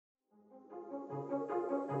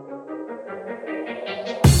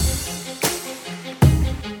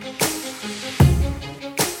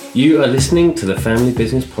You are listening to the Family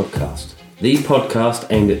Business Podcast, the podcast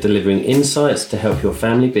aimed at delivering insights to help your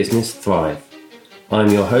family business thrive. I'm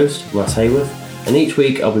your host, Russ Hayworth, and each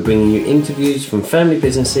week I'll be bringing you interviews from family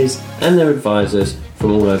businesses and their advisors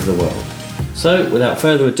from all over the world. So, without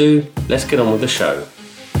further ado, let's get on with the show.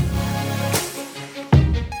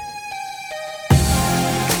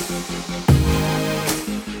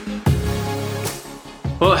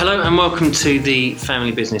 Well, hello and welcome to the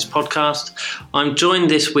Family Business Podcast. I'm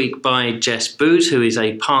joined this week by Jess Booth, who is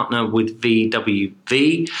a partner with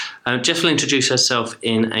VWV. Jess will introduce herself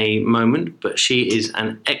in a moment, but she is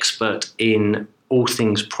an expert in all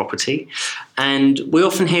things property. And we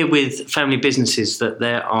often hear with family businesses that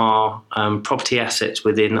there are property assets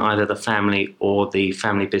within either the family or the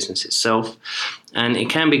family business itself. And it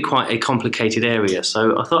can be quite a complicated area.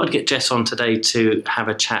 So I thought I'd get Jess on today to have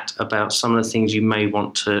a chat about some of the things you may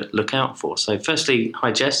want to look out for. So firstly,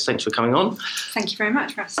 hi Jess, thanks for coming on. Thank you very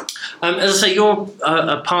much, Russ. As I say, you're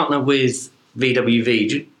a partner with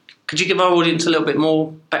VWV. Could you give our audience a little bit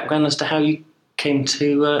more background as to how you came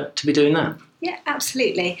to be doing that? Yeah,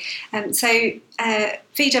 absolutely. VWV,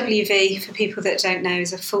 for people that don't know,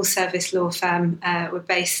 is a full-service law firm. We're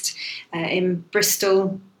based in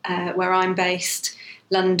Bristol, where I'm based,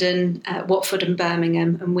 London, Watford and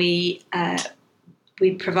Birmingham, and we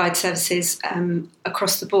provide services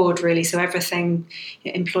across the board, really, so everything,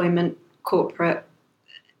 employment, corporate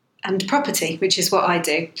and property, which is what I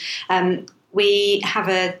do. We have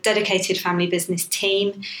a dedicated family business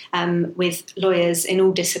team with lawyers in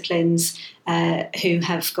all disciplines who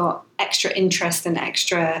have got extra interest and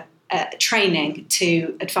extra training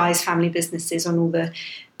to advise family businesses on all the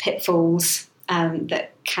pitfalls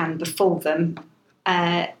that can befall them.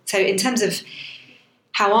 So in terms of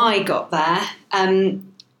how I got there,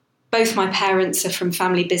 both my parents are from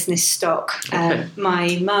family business stock. Okay.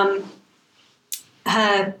 My mum,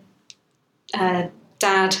 her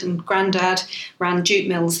dad and granddad ran jute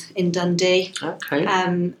mills in Dundee. Okay.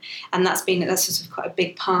 And that's sort of quite a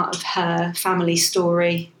big part of her family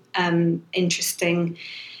story. Interesting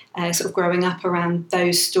sort of growing up around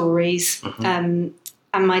those stories. Mm-hmm.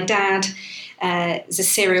 And my dad is a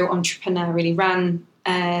serial entrepreneur, really ran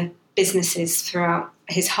businesses throughout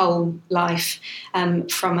his whole life,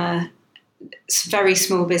 from a very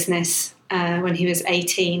small business when he was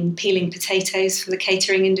 18, peeling potatoes for the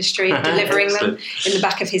catering industry, delivering them in the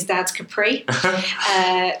back of his dad's Capri,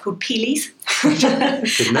 called Peelies.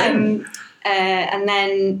 Good name. And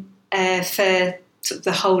then for sort of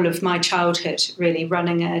the whole of my childhood, really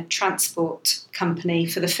running a transport company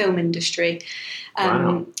for the film industry,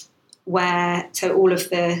 Wow. where so all of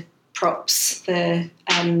the props, the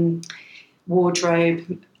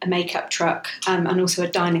wardrobe, a makeup truck, and also a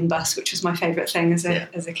dining bus, which was my favourite thing as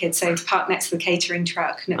a kid. So parked next to the catering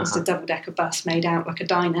truck, and it was a double-decker bus made out like a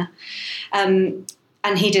diner. And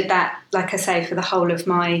he did that, like I say, for the whole of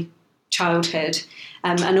my childhood.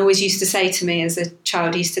 And always used to say to me as a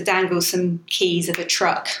child, he used to dangle some keys of a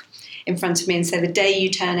truck in front of me and say, the day you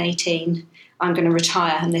turn 18, I'm going to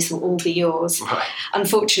retire and this will all be yours. Right.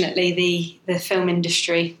 Unfortunately, the film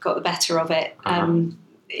industry got the better of it.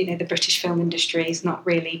 The British film industry is not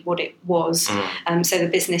really what it was. So the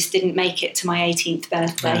business didn't make it to my 18th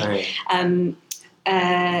birthday.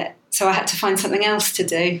 Right. So I had to find something else to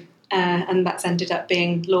do. And that's ended up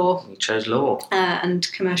being law. You chose law. And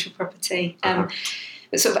commercial property. But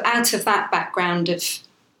sort of out of that background of,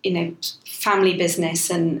 family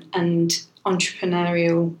business and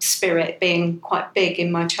entrepreneurial spirit being quite big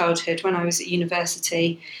in my childhood, when I was at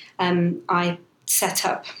university, I set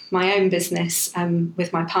up my own business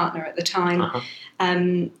with my partner at the time.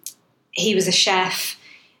 He was a chef,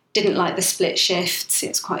 didn't like the split shifts.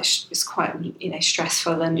 It's quite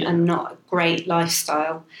stressful and not a great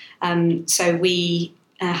lifestyle. So we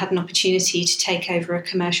had an opportunity to take over a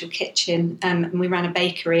commercial kitchen, and we ran a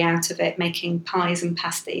bakery out of it, making pies and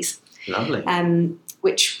pasties. Lovely.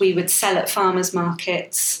 Which we would sell at farmers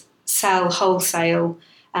markets, sell wholesale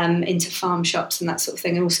into farm shops and that sort of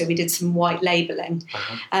thing. And also we did some white labelling.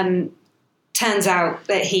 Turns out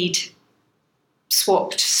that he'd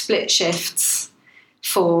swapped split shifts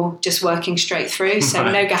for just working straight through, so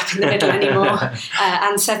no gap in the middle anymore,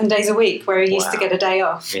 and 7 days a week where he used to get a day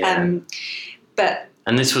off. Yeah.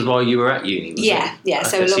 And this was while you were at uni, was it? Yeah. Okay,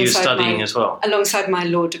 So you were studying as well? Alongside my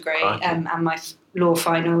law degree and my law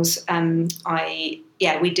finals, we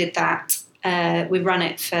did that. We ran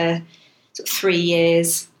it for sort of 3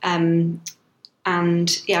 years, and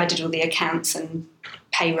I did all the accounts and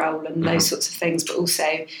payroll and those sorts of things, but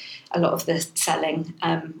also a lot of the selling,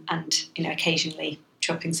 and occasionally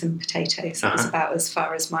chopping some potatoes. That was about as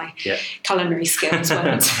far as my culinary skills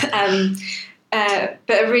went. but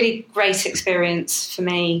a really great experience for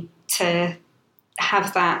me to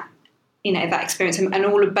have that, that experience, and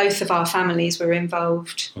both of our families were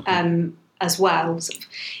involved as well. So,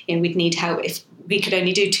 we'd need help if we could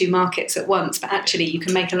only do 2 markets at once, but actually you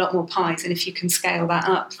can make a lot more pies, and if you can scale that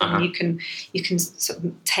up, then you can sort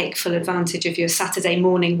of take full advantage of your Saturday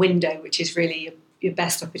morning window, which is really your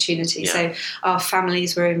best opportunity. Yeah. So our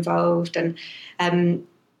families were involved, and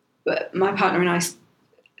my partner and I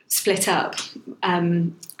split up,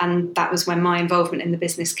 and that was when my involvement in the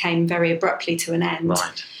business came very abruptly to an end.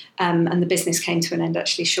 Right. And the business came to an end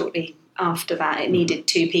actually shortly after that. It needed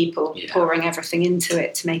 2 people pouring everything into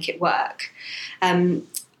it to make it work. And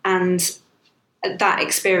that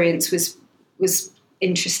experience was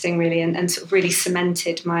interesting, really, and sort of really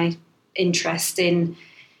cemented my interest in,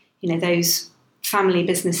 those family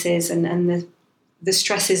businesses and the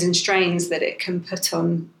stresses and strains that it can put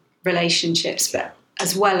on relationships, but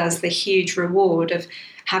as well as the huge reward of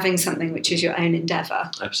having something which is your own endeavour.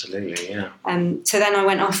 Absolutely, yeah. So then I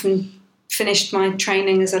went off and finished my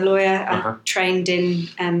training as a lawyer. I trained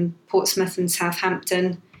in Portsmouth and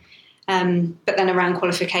Southampton, but then around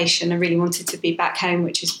qualification I really wanted to be back home,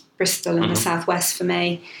 which is Bristol in the southwest for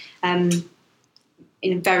me.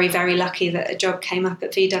 Very, very lucky that a job came up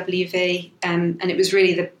at VWV, and it was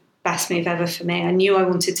really the best move ever for me. I knew I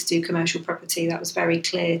wanted to do commercial property. That was very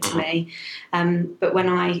clear to me. But when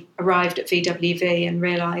I arrived at VWV and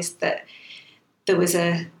realised that there was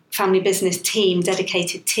a family business team,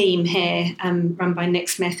 dedicated team here, run by Nick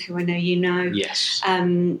Smith, who I know you know. Yes.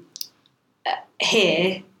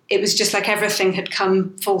 Here, it was just like everything had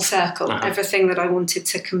come full circle. Everything that I wanted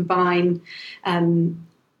to combine,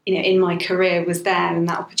 in my career was there, and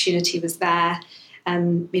that opportunity was there.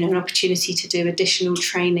 An opportunity to do additional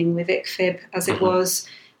training with ICFIB as it was,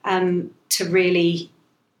 to really,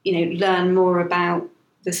 learn more about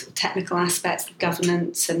the sort of technical aspects of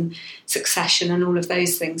governance and succession and all of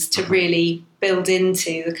those things, to really build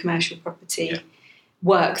into the commercial property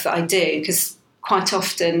work that I do. Because quite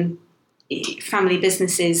often family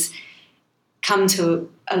businesses come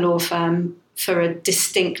to a law firm for a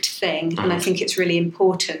distinct thing, and I think it's really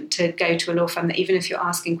important to go to a law firm that, even if you're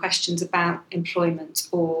asking questions about employment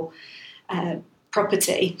or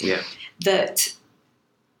property, that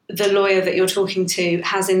the lawyer that you're talking to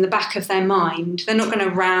has in the back of their mind, they're not going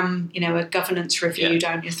to ram, a governance review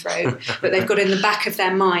down your throat, but they've got in the back of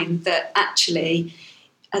their mind that actually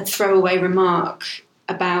a throwaway remark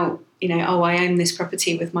about, I own this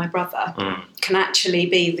property with my brother, can actually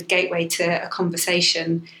be the gateway to a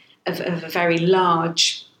conversation of a very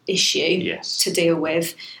large issue to deal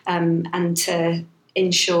with, and to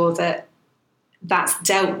ensure that that's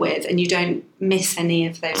dealt with and you don't miss any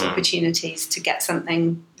of those opportunities to get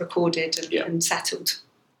something recorded and settled.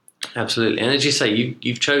 Absolutely. And as you say,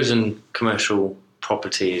 you've chosen commercial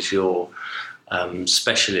property as your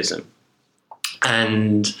specialism.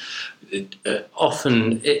 And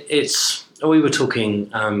often it's... We were talking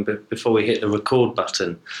before we hit the record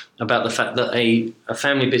button about the fact that a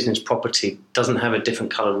family business property doesn't have a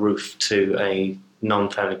different colour roof to a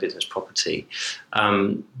non-family business property.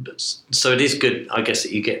 So it is good, I guess,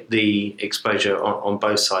 that you get the exposure on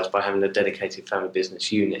both sides by having a dedicated family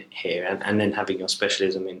business unit here and then having your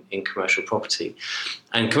specialism in commercial property.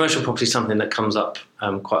 And commercial property is something that comes up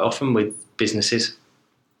quite often with businesses.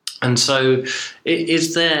 And so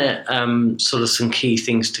is there sort of some key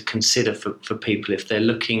things to consider for people if they're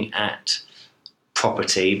looking at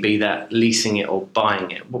property, be that leasing it or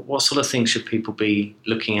buying it? What sort of things should people be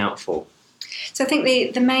looking out for? So I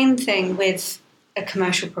think the main thing with a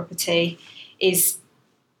commercial property is,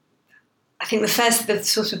 I think the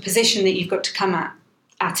sort of position that you've got to come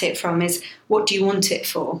at it from is, what do you want it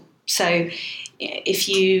for? So if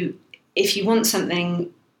you want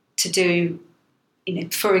something to do,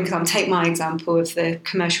 for example, take my example of the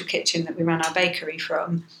commercial kitchen that we ran our bakery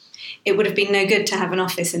from, it would have been no good to have an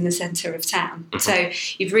office in the centre of town. So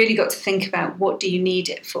you've really got to think about, what do you need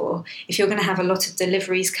it for? If you're going to have a lot of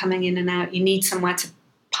deliveries coming in and out, you need somewhere to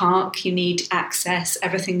park, you need access,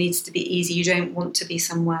 everything needs to be easy. You don't want to be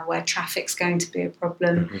somewhere where traffic's going to be a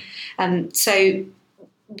problem. So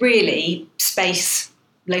really, space,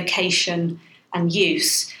 location and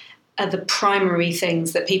use are the primary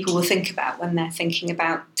things that people will think about when they're thinking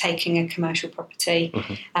about taking a commercial property.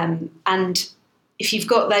 And if you've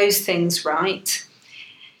got those things right,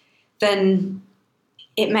 then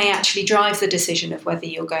it may actually drive the decision of whether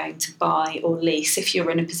you're going to buy or lease, if you're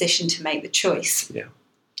in a position to make the choice.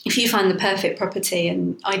 If you find the perfect property,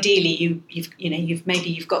 and ideally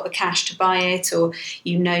you've got the cash to buy it, or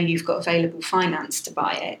you've got available finance to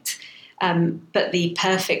buy it, but the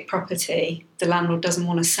perfect property the landlord doesn't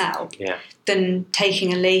want to sell, Yeah. then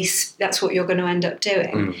taking a lease, that's what you're going to end up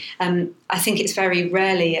doing. I think it's very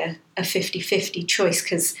rarely a 50-50 choice,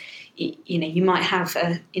 because you might have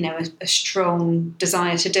a strong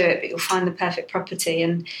desire to do it, but you'll find the perfect property,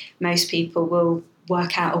 and most people will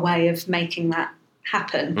work out a way of making that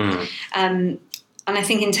happen. And I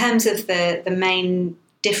think in terms of the main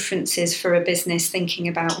differences for a business thinking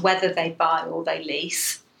about whether they buy or they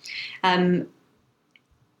lease, and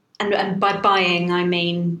by buying I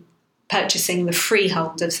mean purchasing the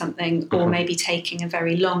freehold of something, or maybe taking a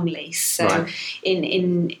very long lease. So Right.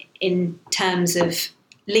 in terms of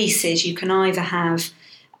leases, you can either have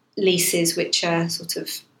leases which are sort of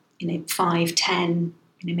 5, 10,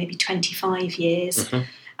 maybe 25 years,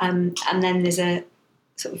 and then there's a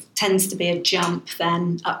sort of tends to be a jump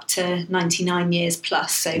then up to 99 years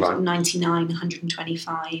plus, so Right. 99,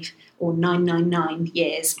 125 or 999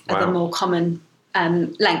 years are the Wow. more common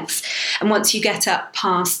lengths. And once you get up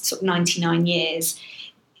past sort of 99 years,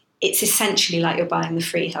 it's essentially like you're buying the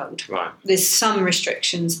freehold. Right. There's some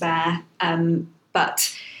restrictions there,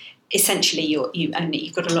 but essentially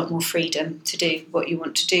you've got a lot more freedom to do what you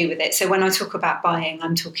want to do with it. So when I talk about buying,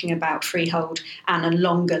 I'm talking about freehold and a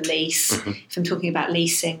longer lease. If I'm talking about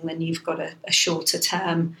leasing, then you've got a shorter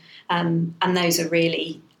term, and those are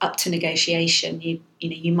really up to negotiation.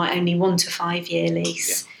 You might only want a 5-year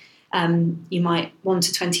lease. You might want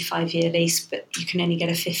a 25-year lease, but you can only get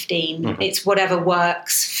a 15. It's whatever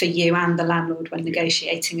works for you and the landlord when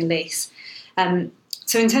negotiating a lease.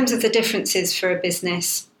 So in terms of the differences for a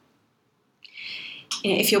business,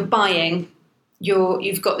 if you're buying,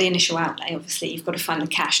 you've got the initial outlay. Obviously, you've got to find the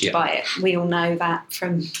cash to buy it. We all know that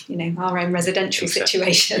from our own residential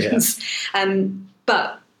situations.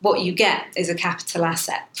 But what you get is a capital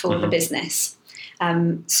asset for the business.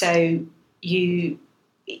 So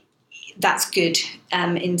that's good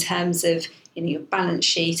in terms of your balance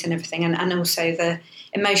sheet and everything, and also the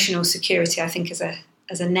emotional security. I think as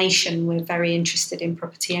a nation, we're very interested in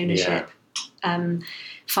property ownership.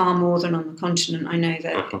 Far more than on the continent. I know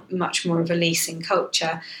that much more of a leasing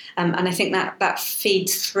culture, and I think that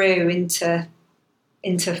feeds through into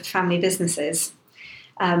family businesses.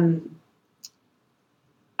 I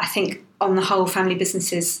think on the whole, family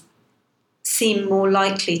businesses seem more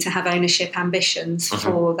likely to have ownership ambitions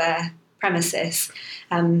for their premises,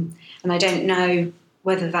 and I don't know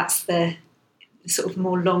whether that's the sort of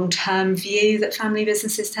more long-term view that family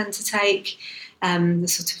businesses tend to take, the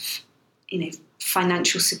sort of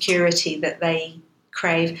financial security that they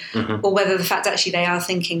crave, or whether the fact actually they are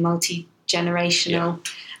thinking multi-generational.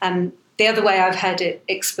 The other way I've heard it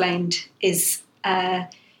explained is like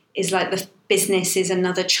the business is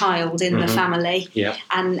another child in the family,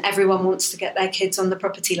 and everyone wants to get their kids on the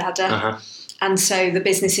property ladder, and so the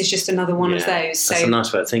business is just another one of those. So that's a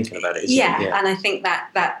nice way of thinking about it, isn't it? And I think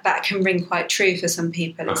that can ring quite true for some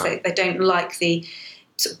people. It's like they don't like the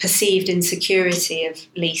sort of perceived insecurity of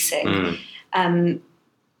leasing. And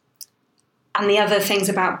the other things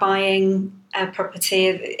about buying a property,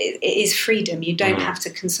 it is freedom. You don't have to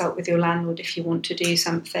consult with your landlord if you want to do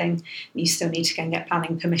something. You still need to go and get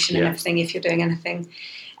planning permission and everything if you're doing anything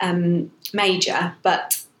major,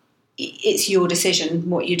 but it's your decision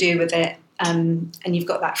what you do with it, and you've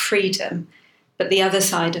got that freedom. But the other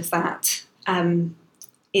side of that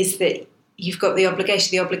is that you've got the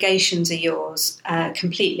obligation. The obligations are yours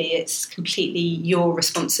completely. It's completely your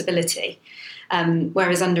responsibility.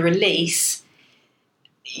 Whereas under a lease,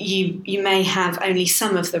 you may have only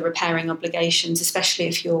some of the repairing obligations, especially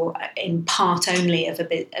if you're in part only of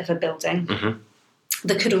a building.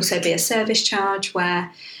 There could also be a service charge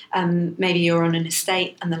where maybe you're on an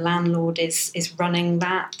estate and the landlord is running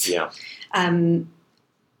that. And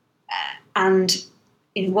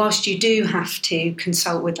whilst you do have to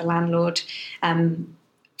consult with the landlord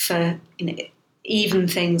for even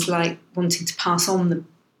things like wanting to pass on the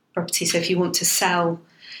property. So if you want to sell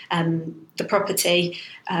the property,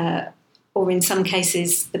 or in some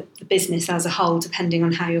cases the business as a whole, depending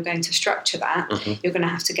on how you're going to structure that, you're going to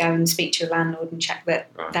have to go and speak to your landlord and check that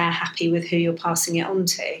they're happy with who you're passing it on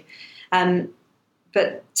to.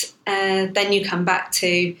 But then you come back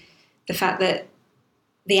to the fact that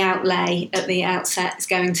the outlay at the outset is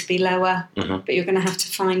going to be lower, but you're going to have to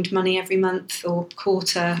find money every month or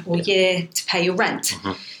quarter or year to pay your rent.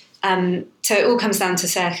 So it all comes down to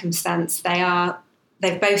circumstance.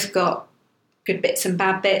 They've both got good bits and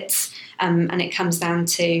bad bits, and it comes down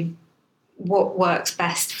to what works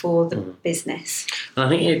best for the business. And I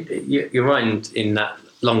think you're right in that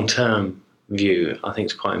long-term view. I think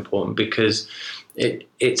it's quite important because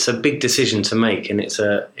it's a big decision to make, and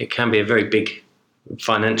it can be a very big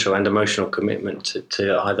financial and emotional commitment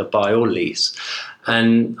to either buy or lease.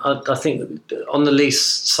 And I think on the lease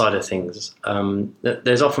side of things,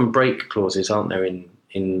 there's often break clauses, aren't there,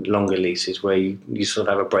 in longer leases where you sort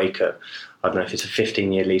of have a break at, I don't know if it's a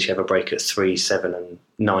 15-year lease, you have a break at 3, 7 and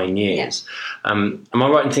 9 years. Yeah. Am I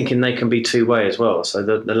right in thinking they can be two-way as well? So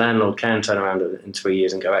the landlord can turn around in 3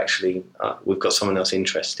 years and go, actually, we've got someone else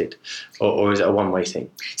interested, or is it a one-way thing?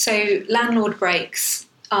 So landlord breaks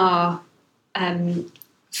are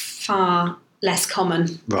far less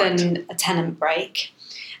common than a tenant break.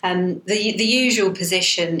 The usual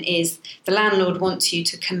position is the landlord wants you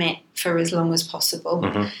to commit for as long as possible,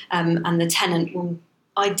 and the tenant will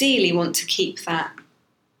ideally want to keep that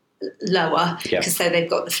lower because so they've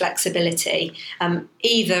got the flexibility.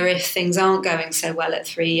 Either if things aren't going so well at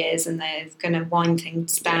 3 years and they're going to wind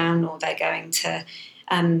things down, or they're going to,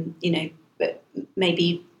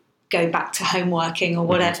 maybe go back to home working or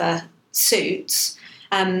whatever suits,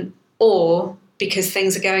 or because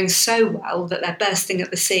things are going so well that they're bursting at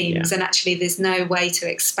the seams and actually there's no way to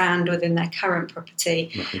expand within their current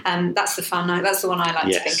property. That's the fun. That's the one I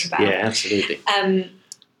like to think about. Yeah, absolutely.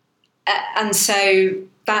 And so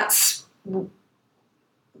that's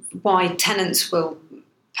why tenants will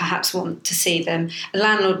perhaps want to see them. A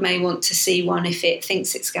landlord may want to see one if it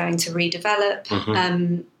thinks it's going to redevelop,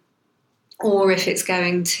 or if it's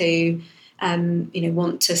going to,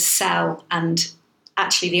 want to sell, and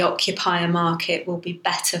actually the occupier market will be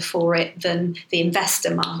better for it than the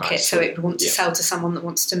investor market. So it would want to sell to someone that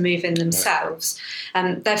wants to move in themselves.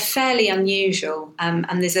 They're fairly unusual, and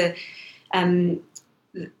there's a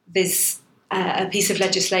piece of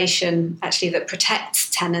legislation actually that protects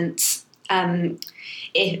tenants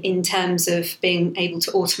in terms of being able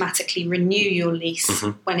to automatically renew your lease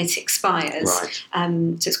when it expires. So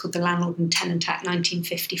it's called the Landlord and Tenant Act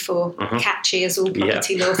 1954. Catchy as all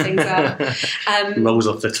property law things are. Rolls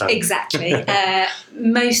off the tongue. Exactly.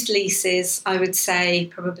 Most leases, I would say,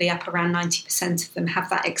 probably up around 90% of them have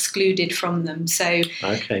that excluded from them. So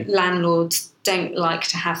landlords don't like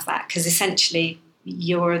to have that, because essentially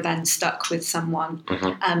you're then stuck with someone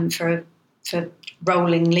for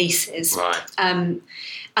rolling leases,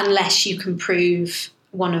 unless you can prove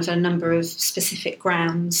one of a number of specific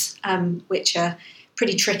grounds, which are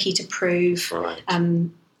pretty tricky to prove.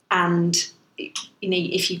 And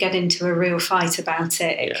if you get into a real fight about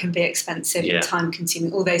it, it can be expensive and time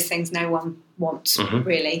consuming. All those things no one wants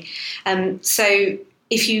really. So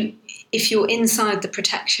if you're inside the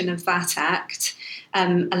protection of that act,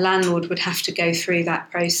 a landlord would have to go through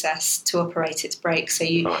that process to operate its break. So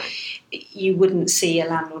you wouldn't see a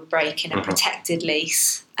landlord break in a protected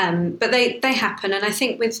lease. But they happen. And I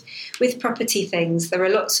think with property things, there are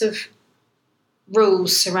lots of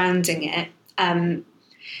rules surrounding it.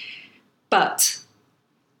 But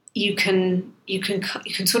you can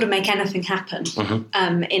sort of make anything happen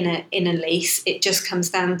in a lease. It just comes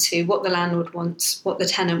down to what the landlord wants, what the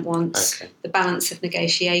tenant wants, the balance of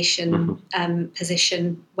negotiation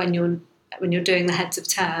position when you're doing the heads of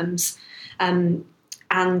terms,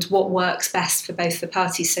 and what works best for both the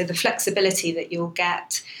parties. So the flexibility that you'll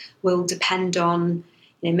get will depend on,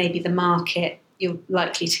 maybe the market. You're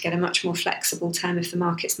likely to get a much more flexible term if the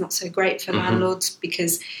market's not so great for landlords,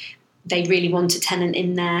 because they really want a tenant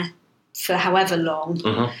in there for however long,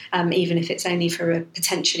 even if it's only for a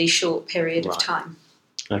potentially short period of time.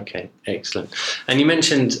 Okay, excellent. And you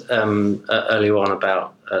mentioned earlier on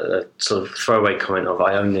about a sort of throwaway comment of,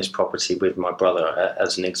 I own this property with my brother,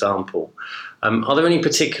 as an example. Are there any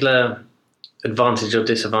particular advantage or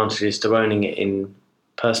disadvantages to owning it in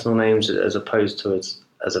personal names as opposed to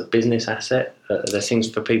as a business asset? Are there things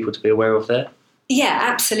for people to be aware of there? Yeah,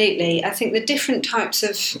 absolutely. I think the different types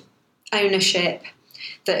of ownership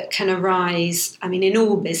that can arise, in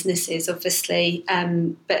all businesses, obviously,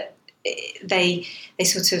 but they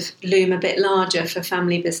sort of loom a bit larger for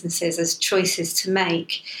family businesses as choices to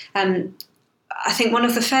make. I think one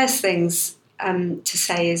of the first things to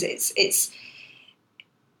say is it's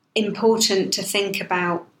important to think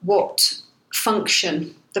about what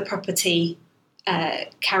function the property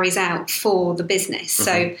carries out for the business.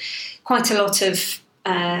 So quite a lot of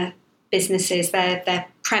businesses, their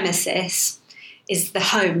premises is the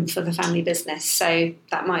home for the family business. So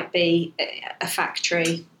that might be a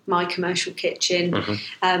factory, my commercial kitchen,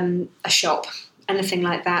 a shop, anything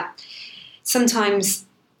like that. Sometimes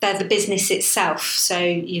they're the business itself. So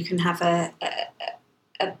you can have a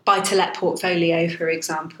buy-to-let portfolio, for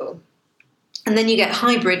example. And then you get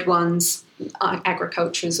hybrid ones.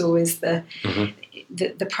 Agriculture is always the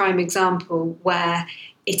prime example, where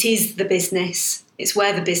it is the business, It's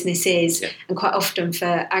where the business is, and quite often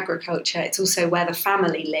for agriculture, it's also where the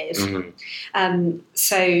family live.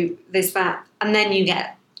 So there's that, and then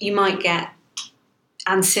you might get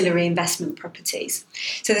ancillary investment properties.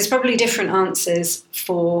 So there's probably different answers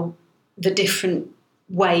for the different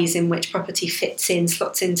ways in which property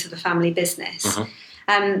slots into the family business.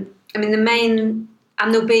 There'll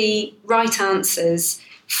be right answers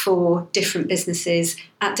for different businesses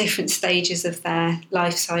at different stages of their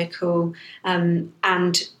life cycle,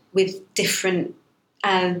 and with different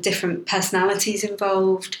personalities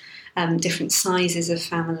involved, different sizes of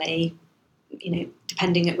family,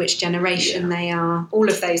 depending at which generation they are, all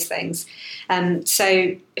of those things.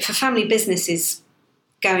 So if a family business is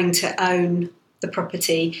going to own the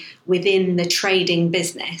property within the trading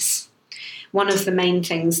business, one of the main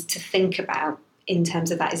things to think about in terms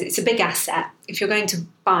of that is it's a big asset. If you're going to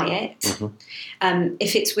buy it,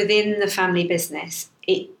 if it's within the family business,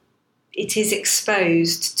 it is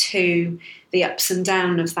exposed to the ups and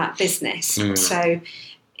downs of that business. So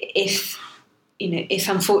if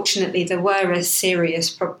unfortunately there were a serious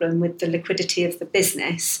problem with the liquidity of the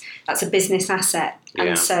business, that's a business asset,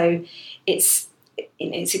 and so it's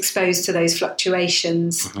exposed to those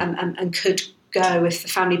fluctuations, and could go if the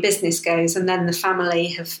family business goes, and then the family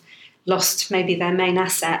have lost maybe their main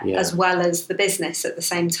asset as well as the business at the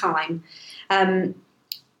same time. But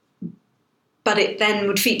it then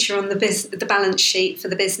would feature on the balance sheet for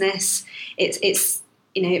the business. It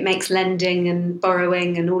makes lending and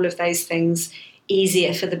borrowing and all of those things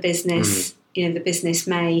easier for the business. The business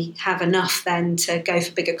may have enough then to go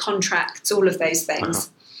for bigger contracts, all of those things.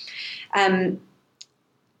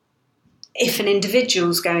 If an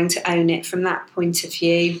individual's going to own it from that point of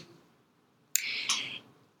view,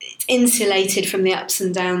 it's insulated from the ups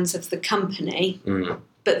and downs of the company,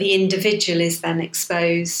 but the individual is then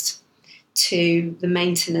exposed to the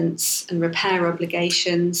maintenance and repair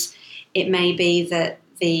obligations. It may be that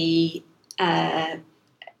the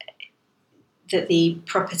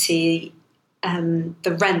property,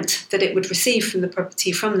 the rent that it would receive from the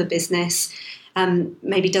property from the business,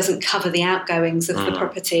 maybe doesn't cover the outgoings of the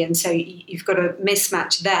property, and so you've got a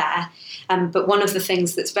mismatch there. But one of the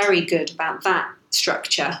things that's very good about that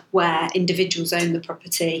structure, where individuals own the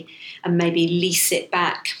property and maybe lease it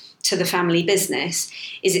back to the family business,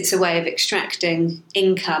 is it's a way of extracting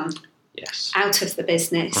income out of the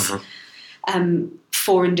business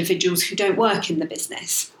for individuals who don't work in the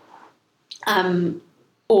business,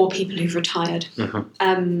 or people who've retired.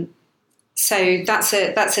 So that's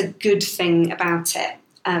a good thing about it.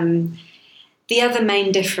 The other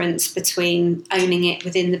main difference between owning it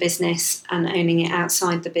within the business and owning it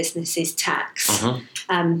outside the business is tax.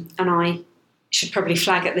 And I should probably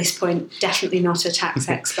flag at this point, definitely not a tax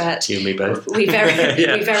expert. You and me both. We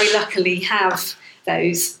very luckily have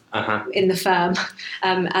those in the firm,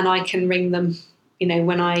 and I can ring them,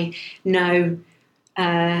 when I know,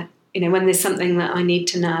 when there's something that I need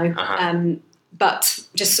to know. But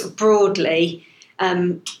just sort of broadly,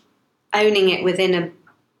 owning it within a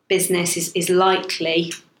business is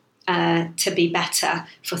likely to be better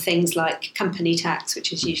for things like company tax,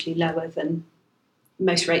 which is usually lower than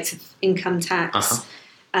most rates of income tax.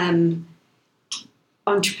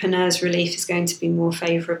 Entrepreneurs' relief is going to be more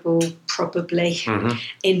favourable, probably,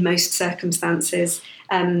 in most circumstances.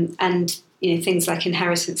 And things like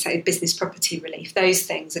inheritance, say business property relief, those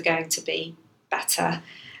things are going to be better.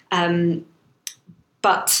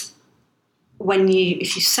 But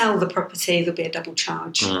if you sell the property, there'll be a double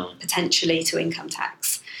charge potentially to income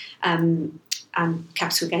tax and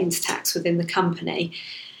capital gains tax within the company.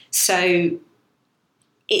 So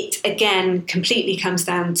it again completely comes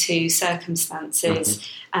down to circumstances.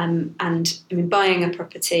 And buying a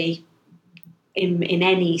property in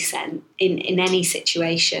any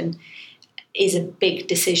situation is a big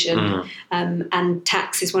decision, and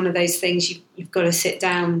tax is one of those things you've got to sit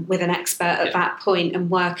down with an expert at that point and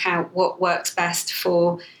work out what works best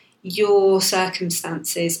for your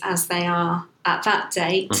circumstances as they are at that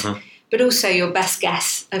date, but also your best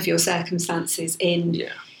guess of your circumstances in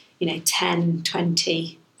 10,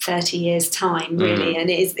 20, 30 years time, really. And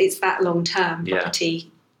it's that long term.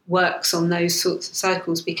 Property works on those sorts of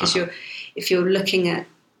cycles, because if you're looking at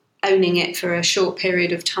owning it for a short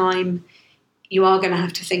period of time, you are going to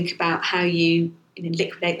have to think about how you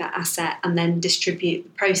liquidate that asset and then distribute the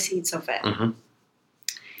proceeds of it.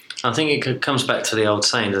 I think it comes back to the old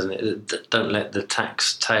saying, doesn't it? Don't let the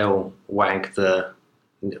tax tail wag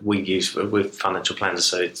we use with financial planners,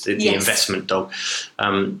 so it's the investment dog.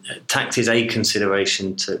 Tax is a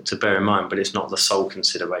consideration to bear in mind, but it's not the sole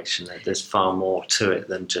consideration. There's far more to it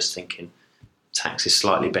than just thinking tax is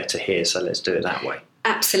slightly better here, so let's do it that way.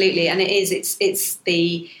 Absolutely, and it is. It's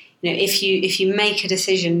the, if you make a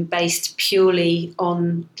decision based purely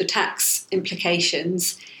on the tax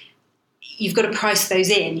implications, you've got to price those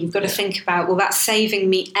in. You've got to think about, well, that's saving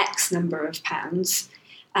me X number of pounds.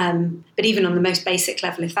 But even on the most basic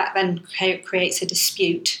level, if that then creates a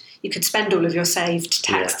dispute, you could spend all of your saved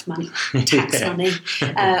tax money on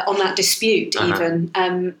that dispute. Even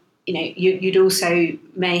you'd also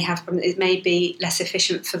may have problems. It may be less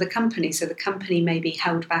efficient for the company, so the company may be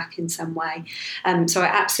held back in some way. So I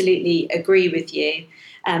absolutely agree with you.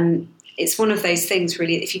 It's one of those things,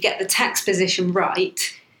 really. If you get the tax position right,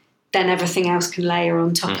 then everything else can layer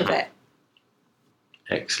on top of it.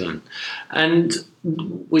 Excellent. And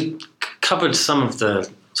we covered some of the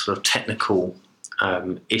sort of technical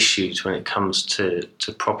issues when it comes to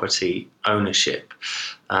property ownership.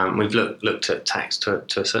 We've looked at tax to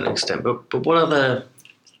a certain extent, but what other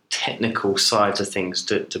technical sides of things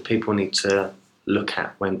do people need to look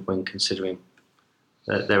at when considering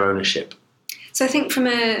their ownership? So I think from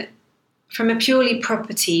a purely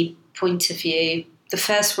property point of view, the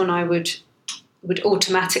first one I would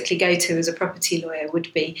automatically go to as a property lawyer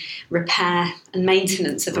would be repair and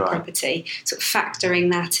maintenance of a property, sort of factoring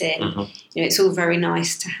that in. Mm-hmm. It's all very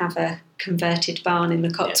nice to have a converted barn in the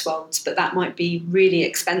Cotswolds, but that might be really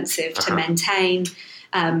expensive to maintain.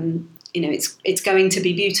 It's going to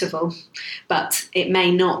be beautiful, but it may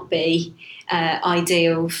not be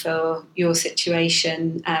ideal for your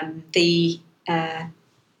situation.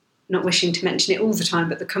 Not wishing to mention it all the time,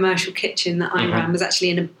 but the commercial kitchen that I ran was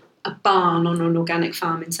actually in a barn on an organic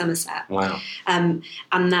farm in Somerset. Wow. And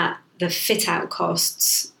that the fit out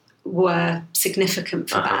costs were significant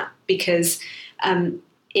for that, because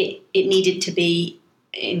it needed to be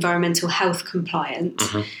environmental health compliant.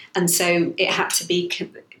 And so they had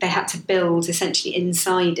to build essentially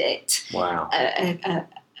inside it a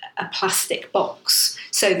plastic box,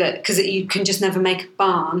 so that, because you can just never make a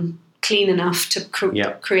barn clean enough to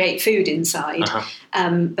create food inside.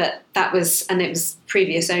 But it was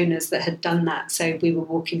previous owners that had done that, so we were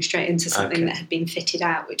walking straight into something that had been fitted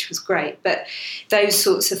out, which was great. But those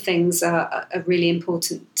sorts of things are really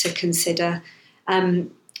important to consider.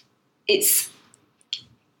 It's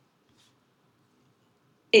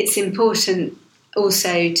important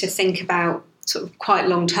also to think about sort of quite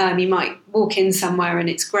long term. You might walk in somewhere and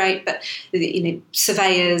it's great, but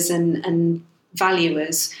surveyors and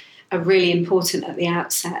valuers are really important at the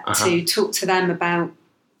outset to talk to them about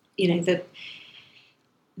the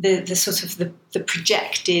sort of the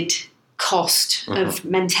projected cost of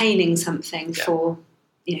maintaining something for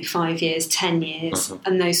 5 years, 10 years,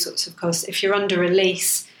 and those sorts of costs. If you're under a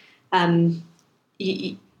lease,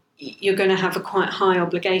 you're going to have a quite high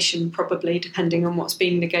obligation, probably, depending on what's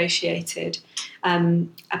being negotiated,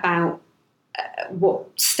 about what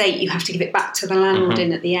state you have to give it back to the landlord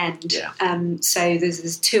in at the end. So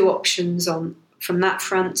there's two options from that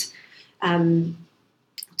front,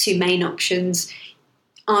 two main options.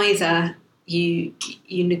 Either you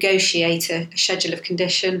negotiate a schedule of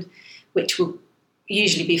condition, which will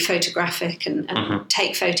usually be photographic and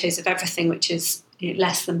take photos of everything, which is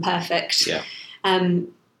less than perfect.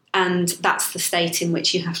 And that's the state in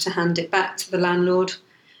which you have to hand it back to the landlord.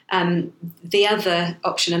 The other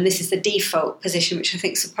option, and this is the default position, which I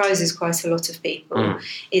think surprises quite a lot of people,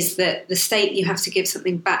 is that the state you have to give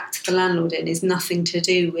something back to the landlord in is nothing to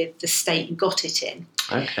do with the state you got it in.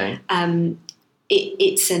 Okay.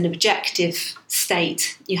 It's an objective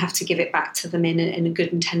state. You have to give it back to them in a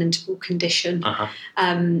good and tenantable condition.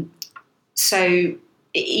 So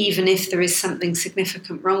even if there is something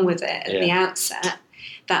significant wrong with it at the outset,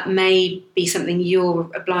 that may be something you're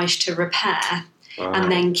obliged to repair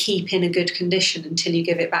and then keep in a good condition until you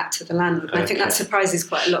give it back to the landlord. And I think that surprises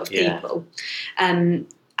quite a lot of people. And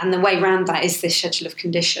the way around that is this schedule of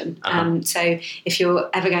condition. So if you're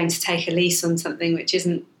ever going to take a lease on something which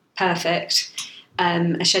isn't perfect,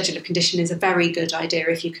 a schedule of condition is a very good idea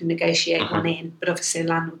if you can negotiate one in. But obviously a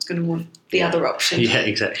landlord's going to want the other option. Yeah,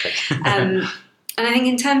 exactly. And I think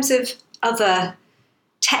in terms of other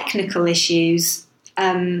technical issues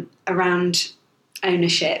around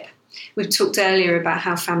ownership, we've talked earlier about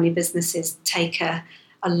how family businesses take a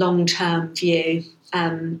long-term view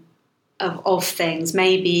of things,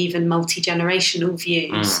 maybe even multi-generational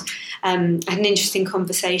views. I had an interesting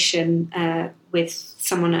conversation with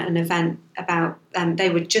someone at an event about they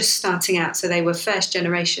were just starting out, so they were first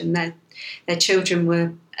generation. Their children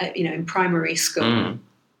were in primary school,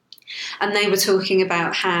 and they were talking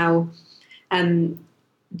about how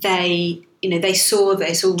they saw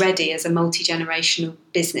this already as a multi-generational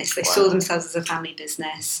business. They saw themselves as a family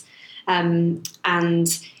business, and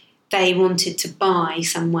they wanted to buy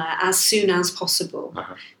somewhere as soon as possible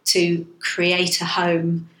to create a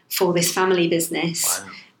home for this family business.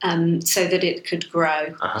 Wow. So that it could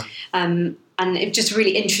grow. And it was just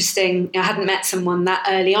really interesting. I hadn't met someone that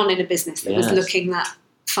early on in a business that was looking that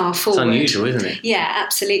far forward. It's unusual, isn't it? Yeah,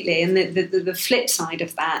 absolutely. And the flip side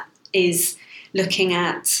of that is looking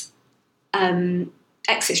at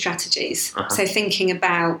exit strategies. So thinking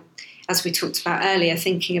about, as we talked about earlier,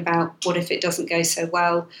 thinking about what if it doesn't go so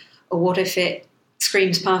well, or what if it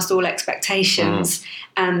screams past all expectations,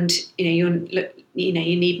 and you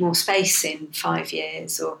need more space in 5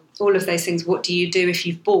 years, or all of those things. What do you do if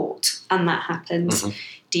you've bought and that happens?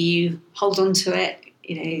 Do you hold on to it?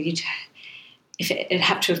 If it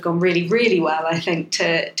had to have gone really, really well, I think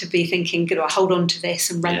to be thinking, do I hold on to this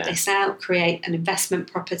and rent this out, create an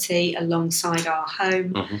investment property alongside our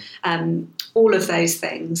home, all of those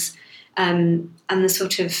things, and the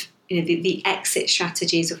sort of the exit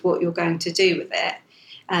strategies of what you're going to do with it.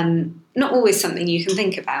 Not always something you can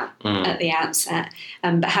think about at the outset,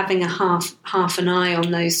 but having a half an eye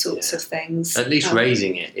on those sorts of things. At least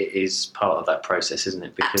raising it is part of that process, isn't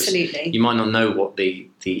it? Because absolutely. You might not know what the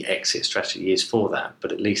exit strategy is for that,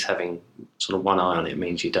 but at least having sort of one eye on it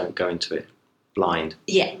means you don't go into it blind.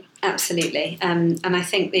 Yeah, absolutely. And I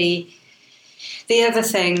think the other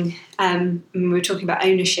thing, we were talking about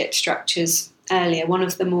ownership structures earlier, one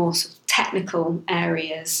of the more sort of technical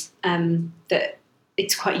areas that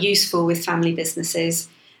it's quite useful with family businesses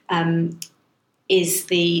is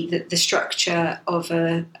the structure of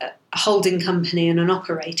a holding company and an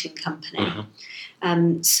operating company.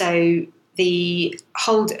 So the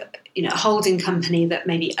holding company that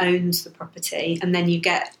maybe owns the property, and then you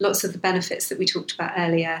get lots of the benefits that we talked about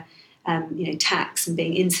earlier, tax and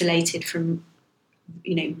being insulated from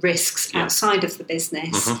risks outside of the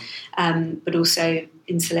business, but also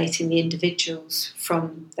insulating the individuals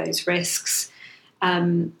from those risks.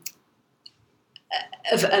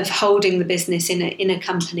 Of holding the business in a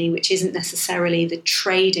company which isn't necessarily the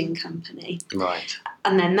trading company, right?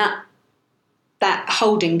 And then that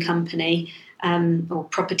holding company or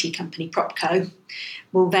property company, PropCo,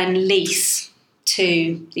 will then lease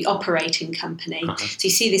to the operating company. So you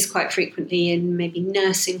see this quite frequently in maybe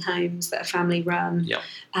nursing homes that are family run,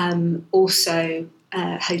 also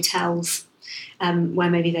hotels, where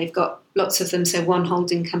maybe they've got lots of them. So one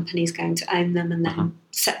holding company is going to own them, and then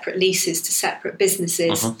separate leases to separate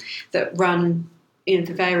businesses that run, the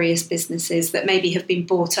various businesses that maybe have been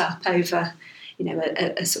bought up over,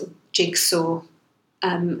 a sort of jigsaw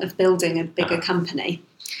of building a bigger company.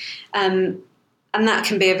 And that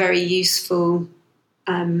can be a very useful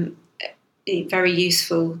to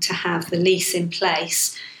have the lease in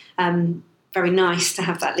place. Very nice to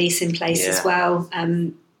have that lease in place as well.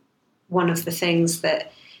 One of the things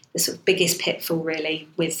that the sort of biggest pitfall really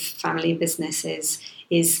with family businesses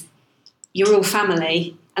is you're all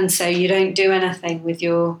family, and so you don't do anything with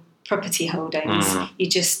your property holdings. You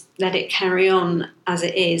just let it carry on as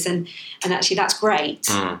it is, and actually that's great,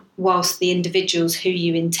 whilst the individuals who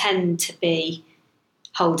you intend to be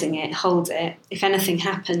holding it hold it. If anything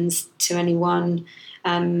happens to anyone,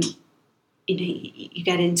 you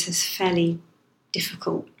get into fairly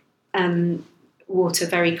difficult water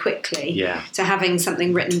very quickly. So having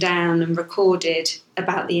something written down and recorded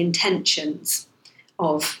about the intentions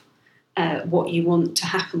of what you want to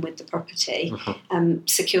happen with the property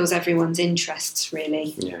secures everyone's interests,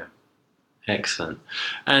 really. Excellent.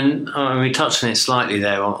 And we touched on it slightly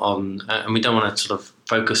there on and we don't want to sort of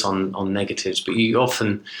focus on negatives, but you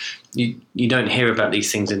often you don't hear about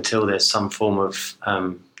these things until there's some form of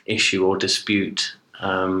issue or dispute,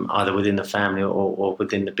 either within the family or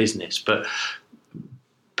within the business. But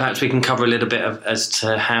perhaps we can cover a little bit as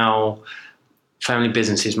to how family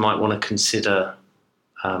businesses might want to consider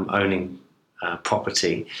owning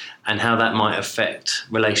property, and how that might affect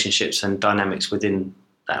relationships and dynamics within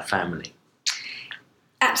that family.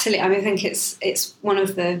 Absolutely. I think it's one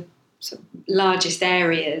of the sort of largest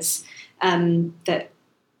areas that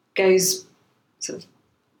goes sort of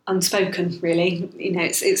unspoken, really.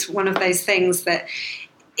 It's one of those things that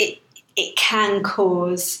it can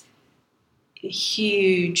cause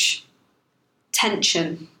huge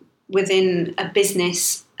tension within a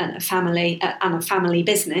business and a family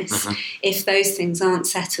business if those things aren't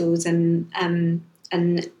settled and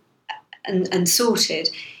sorted.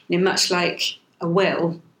 Much like a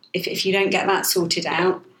will, if you don't get that sorted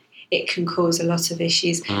out, it can cause a lot of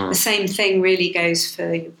issues. The same thing really goes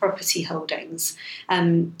for your property holdings,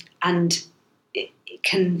 and it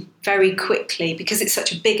can very quickly, because it's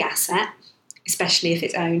such a big asset, especially if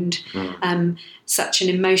it's owned, such an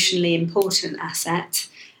emotionally important asset,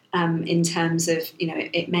 in terms of,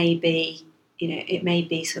 it may be, it may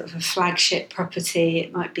be sort of a flagship property,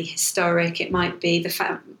 it might be historic, it might be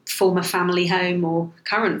the former family home or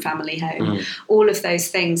current family home. All of those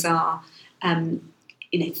things are,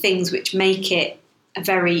 things which make it a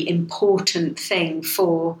very important thing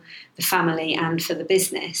for the family and for the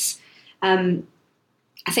business. I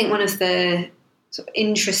think one of the sort of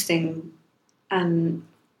interesting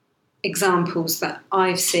examples that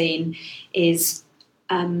I've seen is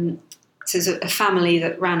so there's a family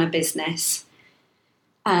that ran a business,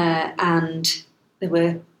 and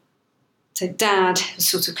dad was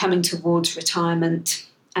sort of coming towards retirement,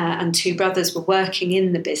 and two brothers were working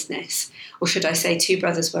in the business, or should I say two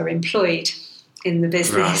brothers were employed in the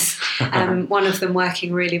business. Right. One of them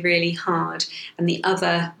working really, really hard, and the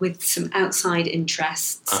other with some outside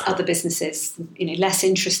interests, other businesses, less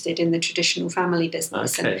interested in the traditional family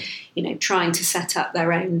business, and trying to set up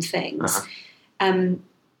their own things,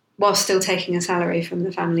 while still taking a salary from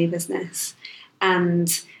the family business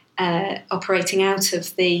and operating out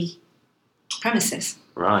of the premises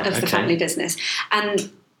of the family business.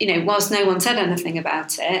 And whilst no one said anything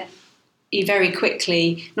about it, you very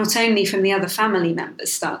quickly, not only from the other family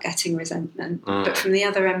members, start getting resentment, but from the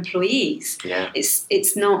other employees. Yeah.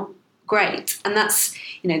 It's not great. And that's,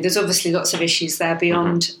 there's obviously lots of issues there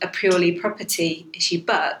beyond a purely property issue.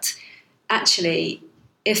 But actually,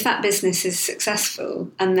 if that business is successful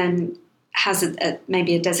and then has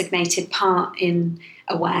maybe a designated part in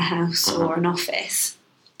a warehouse or an office,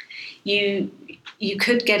 you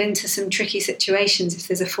could get into some tricky situations if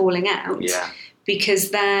there's a falling out. Yeah. Because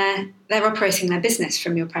they're operating their business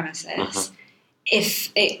from your premises.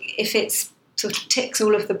 If it's sort of ticks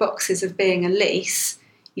all of the boxes of being a lease,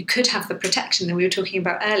 you could have the protection that we were talking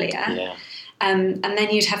about earlier. Yeah. And then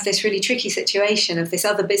you'd have this really tricky situation of this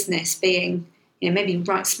other business being, maybe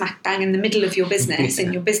right smack bang in the middle of your business,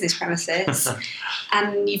 in your business premises.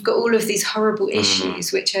 And you've got all of these horrible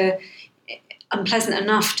issues which are unpleasant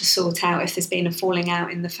enough to sort out if there's been a falling out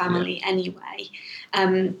in the family anyway.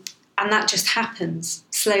 And that just happens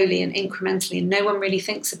slowly and incrementally, and no one really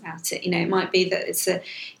thinks about it. It might be that it's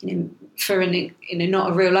for not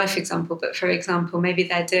a real life example, but for example, maybe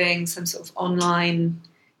they're doing some sort of online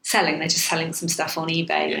selling. They're just selling some stuff on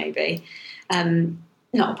eBay, maybe.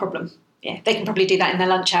 Not a problem. Yeah, they can probably do that in their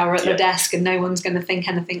lunch hour at their desk, and no one's going to think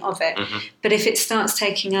anything of it. But if it starts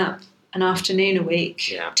taking up an afternoon a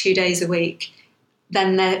week, 2 days a week,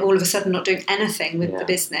 then they're all of a sudden not doing anything with the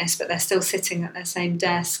business, but they're still sitting at their same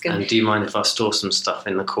desk. And do you mind if I store some stuff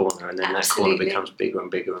in the corner, and then that corner becomes bigger and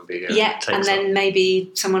bigger and bigger? Yeah, and then maybe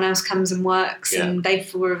someone else comes and works, and they've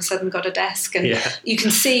all of a sudden got a desk. And you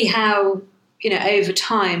can see how, over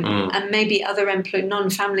time, and maybe other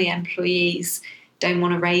non-family employees don't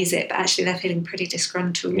want to raise it, but actually they're feeling pretty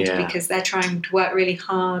disgruntled because they're trying to work really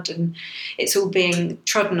hard and it's all being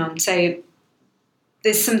trodden on. So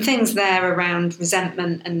there's some things there around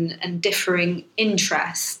resentment and differing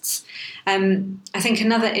interests. I think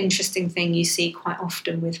another interesting thing you see quite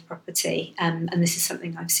often with property, and this is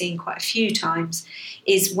something I've seen quite a few times,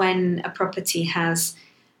 is when a property has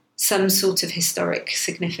some sort of historic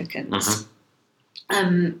significance.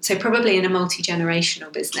 So probably in a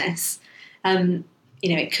multi-generational business,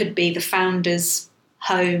 it could be the founder's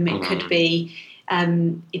home, it could be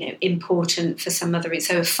important for some other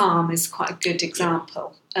reason. So a farm is quite a good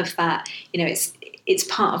example of that. It's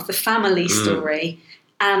part of the family story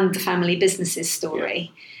and the family business's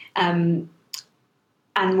story. And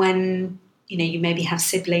when, you maybe have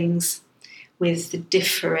siblings with the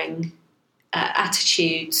differing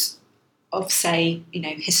attitudes of, say,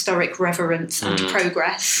 historic reverence and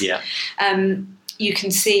progress, you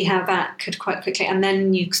can see how that could quite quickly, and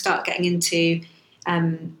then you start getting into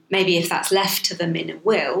maybe if that's left to them in a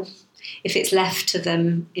will, if it's left to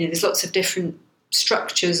them, there's lots of different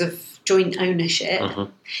structures of joint ownership.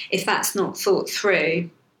 If that's not thought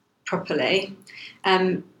through properly,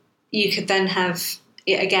 you could then have,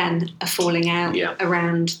 again, a falling out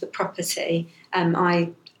around the property.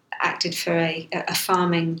 I acted for a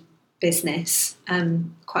farming business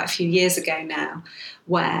quite a few years ago now,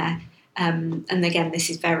 where, and again,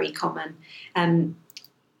 this is very common,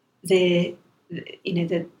 the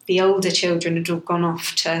older children had all gone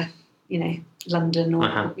off to, London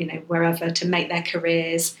or, wherever to make their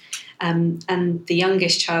careers. And the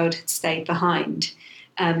youngest child had stayed behind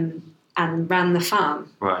and ran the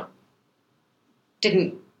farm. Right.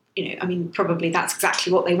 Didn't, probably that's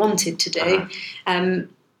exactly what they wanted to do.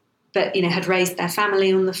 But, had raised their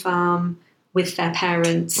family on the farm with their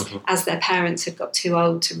parents. As their parents had got too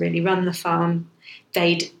old to really run the farm,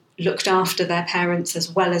 they'd looked after their parents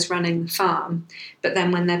as well as running the farm. But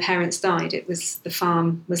then when their parents died, the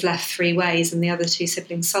farm was left three ways and the other two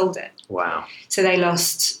siblings sold it. Wow. So they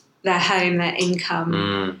lost their home, their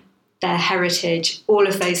income, their heritage, all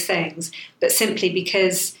of those things. But simply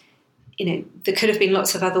because, there could have been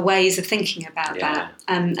lots of other ways of thinking about that.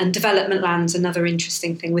 And development land's another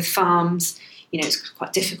interesting thing with farms. It's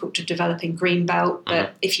quite difficult to develop in Greenbelt,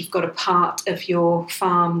 but if you've got a part of your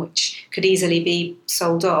farm which could easily be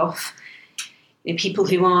sold off, people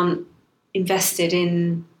who aren't invested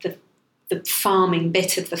in the farming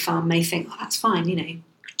bit of the farm may think, oh, that's fine,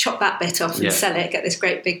 chop that bit off and sell it, get this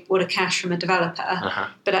great big wad of cash from a developer.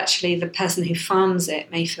 But actually the person who farms it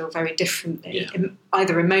may feel very differently,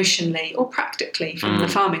 either emotionally or practically from the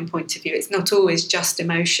farming point of view. It's not always just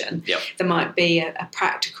emotion. There might be a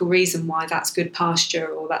practical reason why that's good pasture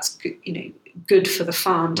or that's good for the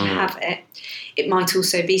farm to have it. It might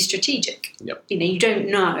also be strategic. You don't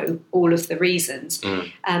know all of the reasons.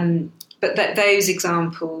 But those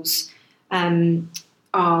examples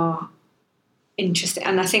are interesting,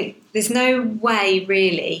 and I think there's no way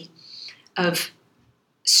really of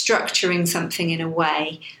structuring something in a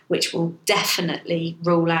way which will definitely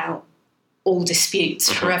rule out all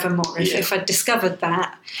disputes forevermore. If I'd discovered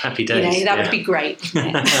that, happy days, that would be great,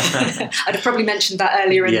 wouldn't it? I'd have probably mentioned that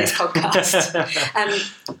earlier in this podcast.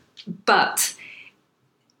 But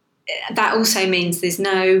that also means there's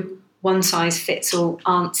no one-size-fits-all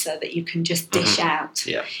answer that you can just dish out.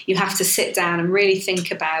 You have to sit down and really think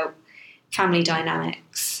about family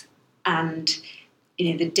dynamics and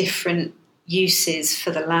the different uses for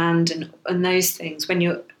the land and those things.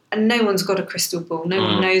 And no one's got a crystal ball. No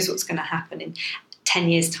one knows what's going to happen in 10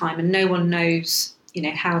 years' time, and no one knows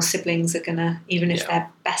how siblings are going to, even if they're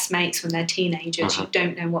best mates when they're teenagers, you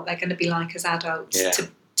don't know what they're going to be like as adults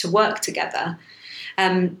to work together.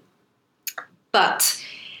 But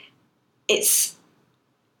it's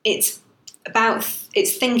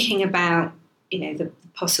thinking about the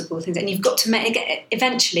possible things, and you've got to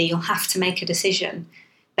eventually you'll have to make a decision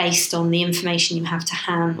based on the information you have to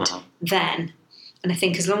hand then. And I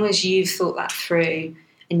think as long as you've thought that through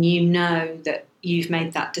and that you've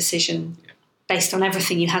made that decision based on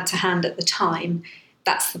everything you had to hand at the time,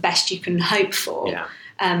 that's the best you can hope for.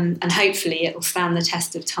 And hopefully it will stand the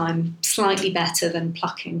test of time slightly better than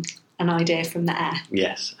plucking an idea from the air.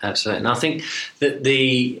 Yes, absolutely. And I think that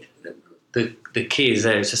the key is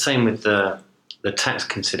there. It's the same with the tax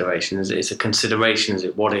consideration. It's a consideration. Is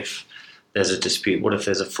it, what if there's a dispute? What if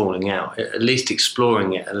there's a falling out? At least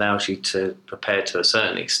exploring it allows you to prepare to a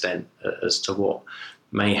certain extent as to what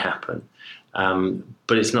may happen.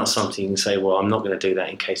 But it's not something you can say, well, I'm not going to do that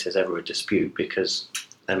in case there's ever a dispute, because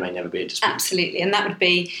there may never be a dispute. Absolutely. And that would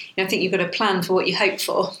be, I think you've got to plan for what you hope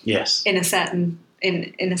for. Yes. In a certain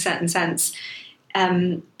sense.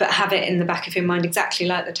 But have it in the back of your mind exactly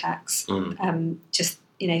like the tax. Just,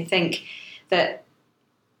 think that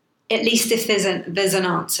at least if there's an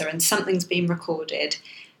answer and something's been recorded,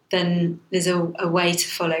 then there's a way to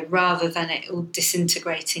follow, rather than it all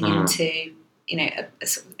disintegrating into a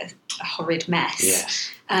horrid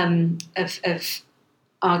mess of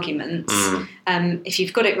arguments. If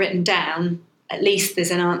you've got it written down, at least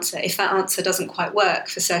there's an answer. If that answer doesn't quite work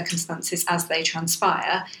for circumstances as they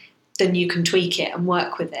transpire, then you can tweak it and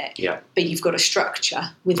work with it. But you've got a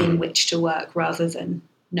structure within which to work, rather than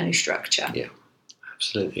no structure.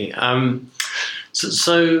 Absolutely.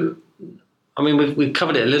 So I mean, we've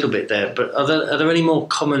covered it a little bit there, but are there any more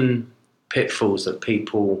common pitfalls that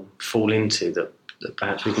people fall into that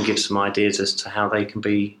perhaps we can give some ideas as to how they can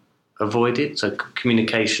be avoided? So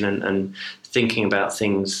communication and thinking about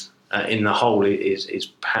things in the whole is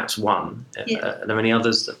perhaps one. Are there any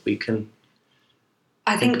others that we can?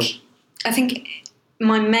 I think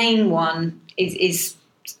my main one is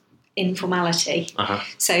informality.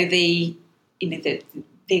 So the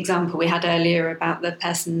example we had earlier about the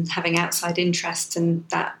person having outside interest and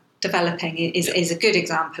that developing is a good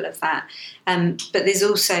example of that. But there's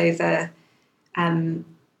also the whole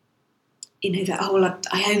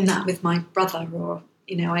I own that with my brother, or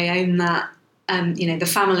I own that. The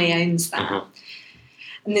family owns that.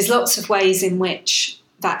 And there's lots of ways in which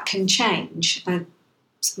that can change.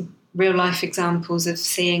 Some real life examples of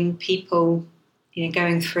seeing people,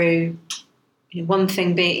 going through one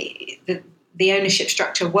thing being the ownership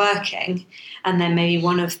structure working, and then maybe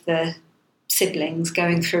one of the siblings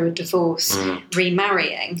going through a divorce,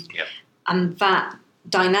 remarrying, and that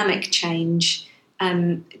dynamic change,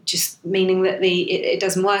 just meaning that it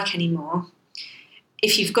doesn't work anymore.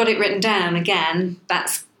 If you've got it written down, again,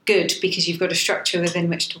 that's good, because you've got a structure within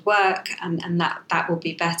which to work, and that will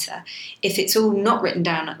be better. If it's all not written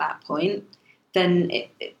down at that point, then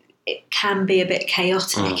it can be a bit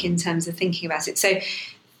chaotic in terms of thinking about it. So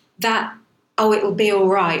that, it'll be all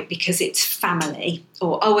right because it's family,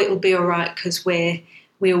 or it'll be all right because we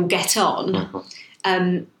all get on.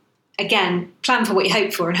 Again, plan for what you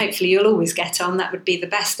hope for, and hopefully you'll always get on. That would be the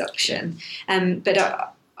best option.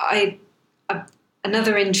 But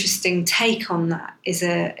another interesting take on that is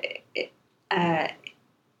a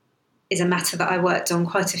matter that I worked on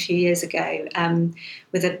quite a few years ago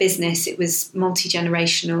with a business. It was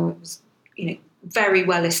multi-generational. It was, very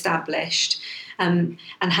well established, and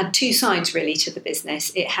had two sides really to the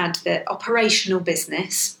business. It had the operational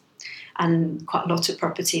business and quite a lot of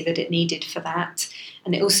property that it needed for that.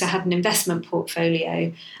 And it also had an investment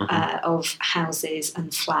portfolio of houses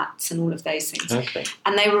and flats and all of those things. Okay.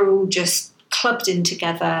 And they were all just clubbed in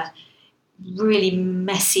together, really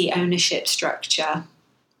messy ownership structure.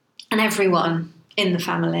 And everyone in the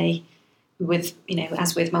family, with,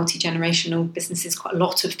 as with multi-generational businesses, quite a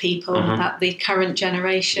lot of people at the current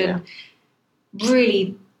generation,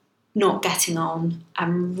 really not getting on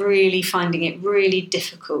and really finding it really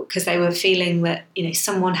difficult because they were feeling that,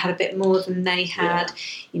 someone had a bit more than they had.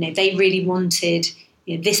 They really wanted,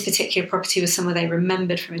 this particular property was somewhere they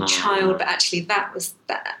remembered from a child, but actually that was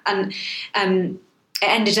that. And it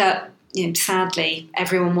ended up, sadly,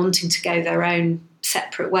 everyone wanting to go their own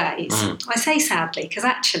separate ways. I say sadly because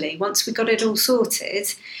actually once we got it all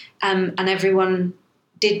sorted and everyone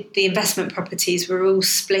did, the investment properties were all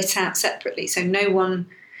split out separately, so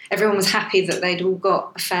everyone was happy that they'd all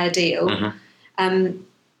got a fair deal.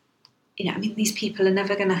 These people are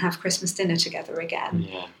never going to have Christmas dinner together again,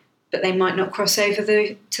 but they might not cross over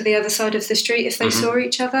to the other side of the street if they saw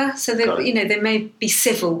each other, so they may be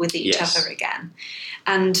civil with each other again.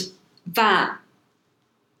 And that,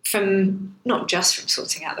 from not just from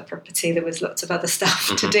sorting out the property, there was lots of other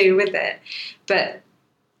stuff to do with it. But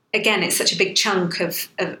again, it's such a big chunk of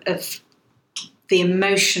the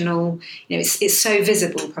emotional, it's so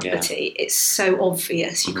visible property. It's so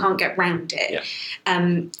obvious. You can't get round it.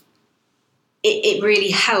 It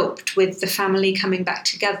really helped with the family coming back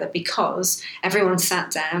together because everyone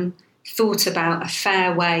sat down, thought about a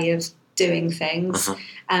fair way of doing things,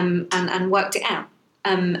 and worked it out.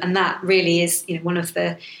 And that really is, one of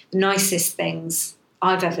the nicest things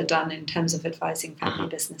I've ever done in terms of advising family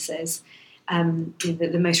businesses,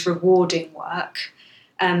 the most rewarding work.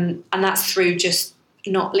 And that's through just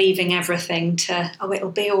not leaving everything to,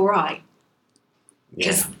 it'll be all right.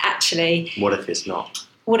 Because actually... What if it's not?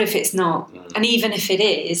 What if it's not? And even if it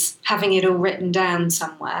is, having it all written down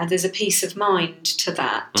somewhere, there's a peace of mind to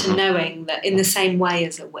that, to knowing that in the same way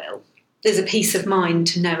as a will, there's a peace of mind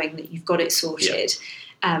to knowing that you've got it sorted.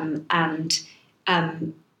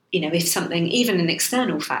 If something, even an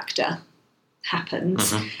external factor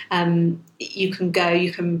happens, you can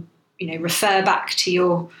refer back to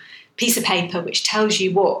your piece of paper which tells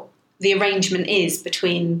you what the arrangement is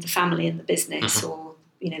between the family and the business, or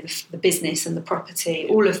the business and the property,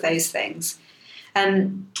 all of those things.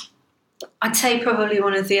 I'd say probably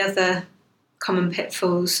one of the other common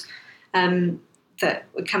pitfalls that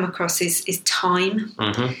we come across is time.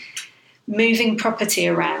 Moving property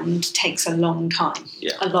around takes a long time,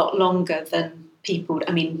 a lot longer than people.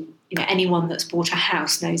 Anyone that's bought a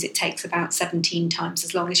house knows it takes about 17 times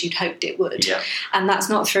as long as you'd hoped it would. And that's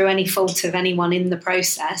not through any fault of anyone in the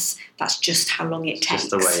process. That's just how long it takes.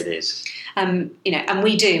 Just the way it is. And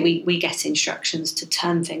we get instructions to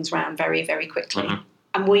turn things around very, very quickly.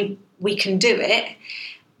 And we can do it,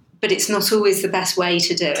 but it's not always the best way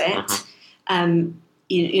to do it.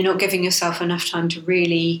 You're not giving yourself enough time to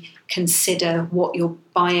really consider what you're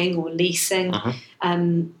buying or leasing.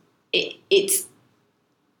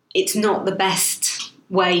 It's not the best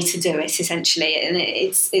way to do it, essentially. And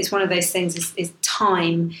it's one of those things is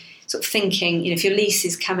time, sort of thinking, if your lease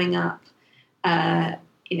is coming up,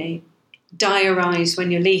 diarise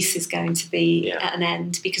when your lease is going to be at an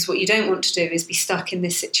end, because what you don't want to do is be stuck in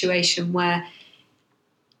this situation where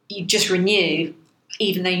you just renew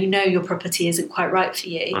even though your property isn't quite right for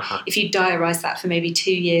you. If you diarise that for maybe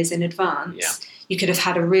 2 years in advance, you could have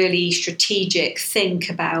had a really strategic think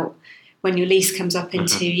about when your lease comes up in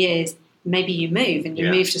 2 years, maybe you move and you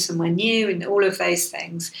move to somewhere new and all of those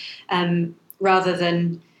things, rather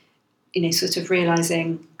than, sort of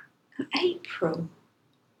realising, April.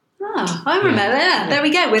 Oh, I remember. There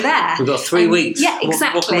we go. We're there. We've got 3 weeks. Yeah,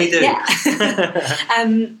 exactly. What can we do?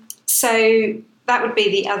 Yeah. So that would be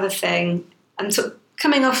the other thing. And sort of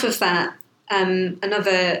coming off of that,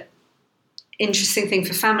 another interesting thing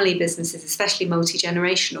for family businesses, especially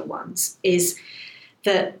multi-generational ones, is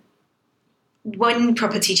that when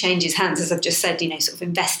property changes hands, as I've just said, sort of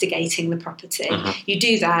investigating the property, you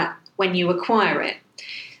do that when you acquire it.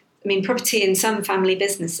 property in some family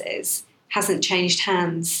businesses hasn't changed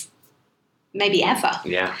hands maybe ever.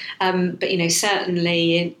 Yeah. But,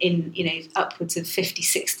 certainly in upwards of 50,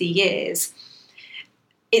 60 years,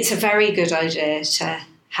 it's a very good idea to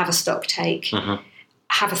have a stock take,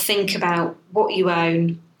 have a think about what you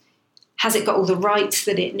own. Has it got all the rights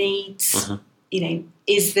that it needs?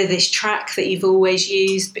 Is there this track that you've always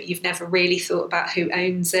used but you've never really thought about who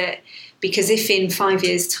owns it? Because if in 5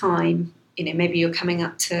 years' time, maybe you're coming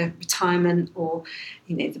up to retirement, or,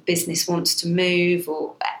 the business wants to move,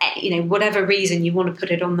 or, whatever reason you want to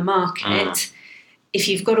put it on the market, if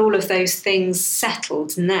you've got all of those things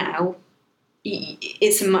settled now,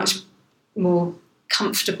 it's a much more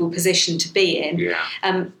comfortable position to be in.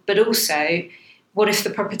 Yeah. But also, what if the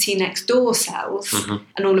property next door sells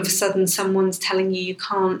and all of a sudden someone's telling you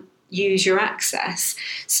can't use your access?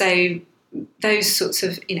 So those sorts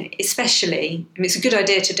of, especially, it's a good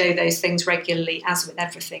idea to do those things regularly, as with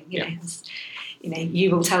everything,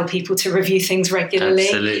 you will tell people to review things regularly.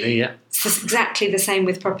 Absolutely, yeah. It's exactly the same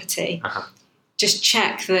with property. Just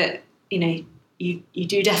check that, you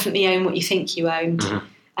do definitely own what you think you own.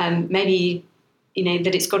 Maybe,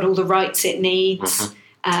 that it's got all the rights it needs,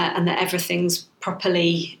 and that everything's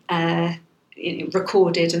properly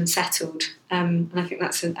recorded and settled. And I think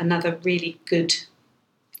that's another really good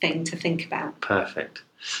thing to think about. Perfect.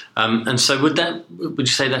 And so would you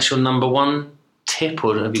say that's your number one tip,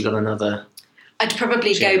 or have you got another? I'd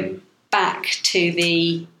probably go back to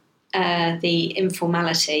the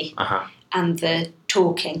informality and the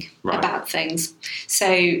talking about things. So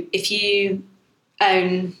if you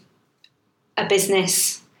own a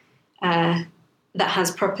business that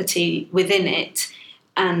has property within it,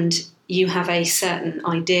 and you have a certain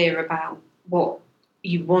idea about what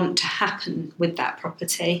you want to happen with that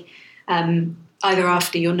property, either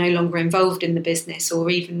after you're no longer involved in the business or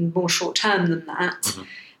even more short term than that,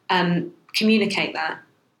 communicate that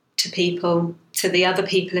to people, to the other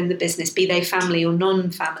people in the business, be they family or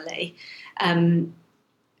non-family,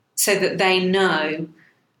 so that they know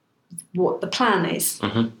what the plan is.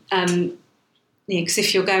 Because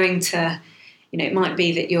if you're going to, it might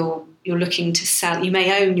be that you're looking to sell, you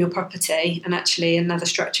may own your property, and actually another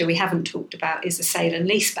structure we haven't talked about is a sale and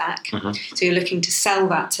lease back. So you're looking to sell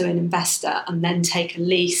that to an investor and then take a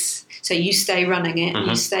lease, so you stay running it and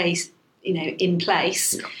you stay in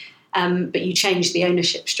place, but you change the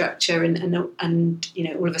ownership structure, and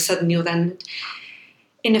all of a sudden you're then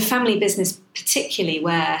in a family business, particularly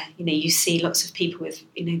where you see lots of people with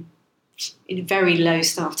very low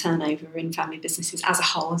staff turnover in family businesses as a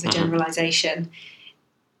whole, as a generalisation.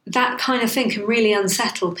 That kind of thing can really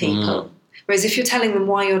unsettle people. Whereas if you're telling them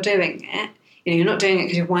why you're doing it, you're not doing it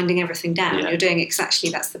because you're winding everything down. You're doing it because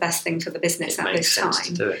actually that's the best thing for the business at this time.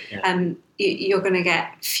 To do it, you're going to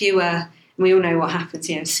get fewer. We all know what happens.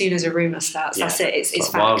 As soon as a rumour starts, that's it. It's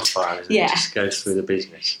like fact. Wildfire, it just goes through the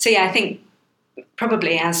business. So I think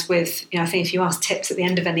probably, as with, I think if you ask tips at the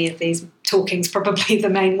end of any of these, talking's probably the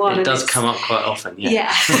main one. It does come up quite often.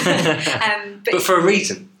 But for a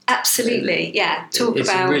reason. Absolutely, It's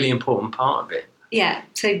a really important part of it. Yeah,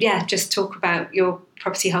 so just talk about your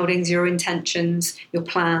property holdings, your intentions, your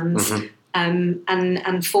plans,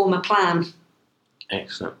 and form a plan.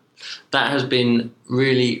 Excellent. That has been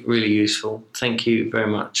really, really useful. Thank you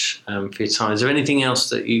very much for your time. Is there anything else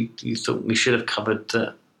that you thought we should have covered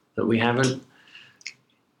that we haven't?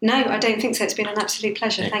 No, I don't think so. It's been an absolute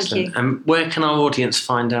pleasure. Excellent. Thank you. And where can our audience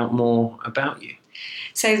find out more about you?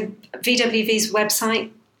 So VWV's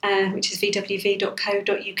website, which is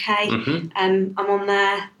vwv.co.uk. I'm on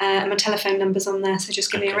there. My telephone number's on there, so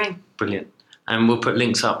just give me a ring. Brilliant. And we'll put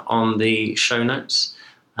links up on the show notes.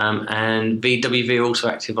 And VWV are also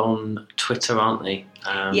active on Twitter, aren't they?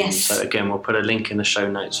 Yes. So again, we'll put a link in the show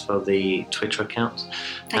notes for the Twitter accounts.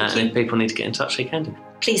 Thank you. And if people need to get in touch, they can do.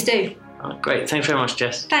 Please do. All right, great. Thanks very much,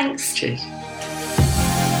 Jess. Thanks. Cheers.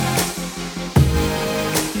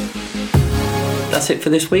 That's it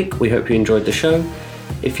for this week. We hope you enjoyed the show.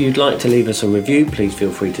 If you'd like to leave us a review, please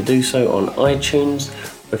feel free to do so on iTunes.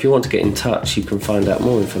 Or if you want to get in touch, you can find out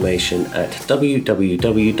more information at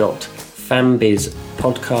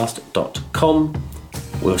www.fambizpodcast.com.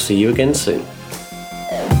 We'll see you again soon.